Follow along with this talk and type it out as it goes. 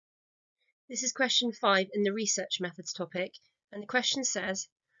This is question 5 in the research methods topic, and the question says,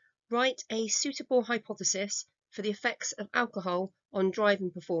 write a suitable hypothesis for the effects of alcohol on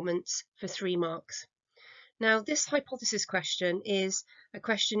driving performance for 3 marks. Now, this hypothesis question is a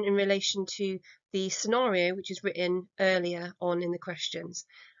question in relation to the scenario which is written earlier on in the questions.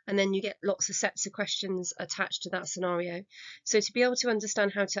 And then you get lots of sets of questions attached to that scenario. So to be able to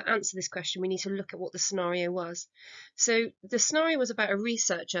understand how to answer this question, we need to look at what the scenario was. So the scenario was about a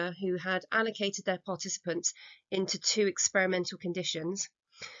researcher who had allocated their participants into 2 experimental conditions.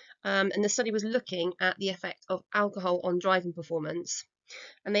 And the study was looking at the effect of alcohol on driving performance.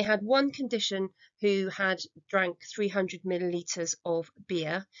 And they had one condition who had drank 300 millilitres of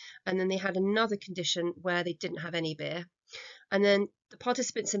beer, and then they had another condition where they didn't have any beer. And then the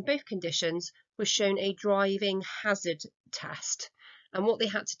participants in both conditions were shown a driving hazard test. And what they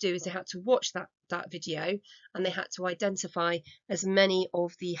had to do is they had to watch that video, and they had to identify as many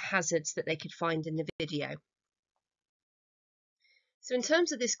of the hazards that they could find in the video. So in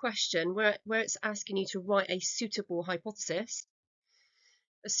terms of this question, where it's asking you to write a suitable hypothesis,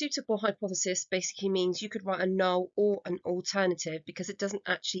 a suitable hypothesis basically means you could write a null or an alternative, because it doesn't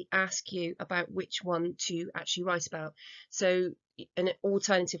actually ask you about which one to actually write about. So an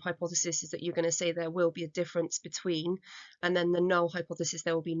alternative hypothesis is that you're going to say there will be a difference between, and then the null hypothesis,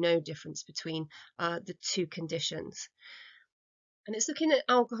 there will be no difference between the 2 conditions. And it's looking at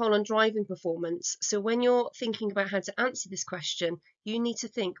alcohol and driving performance. So when you're thinking about how to answer this question, you need to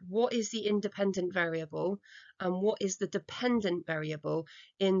think, what is the independent variable and what is the dependent variable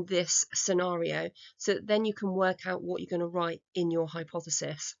in this scenario? So that then you can work out what you're going to write in your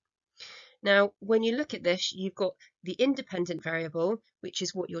hypothesis. Now, when you look at this, you've got the independent variable, which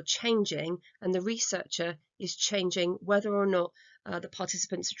is what you're changing, and the researcher is changing whether or not the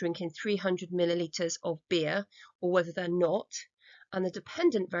participants are drinking 300 millilitres of beer or whether they're not. And the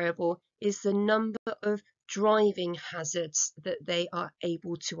dependent variable is the number of driving hazards that they are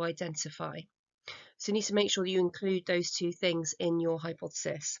able to identify. So you need to make sure you include those 2 things in your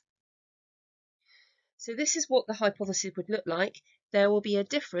hypothesis. So this is what the hypothesis would look like. There will be a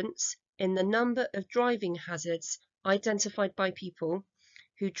difference in the number of driving hazards identified by people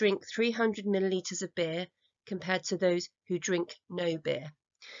who drink 300 millilitres of beer compared to those who drink no beer.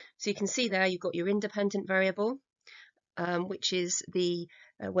 So you can see there you've got your independent variable, which is the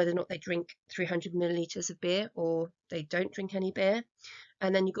whether or not they drink 300 millilitres of beer or they don't drink any beer.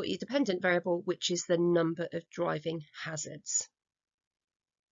 And then you've got your dependent variable, which is the number of driving hazards.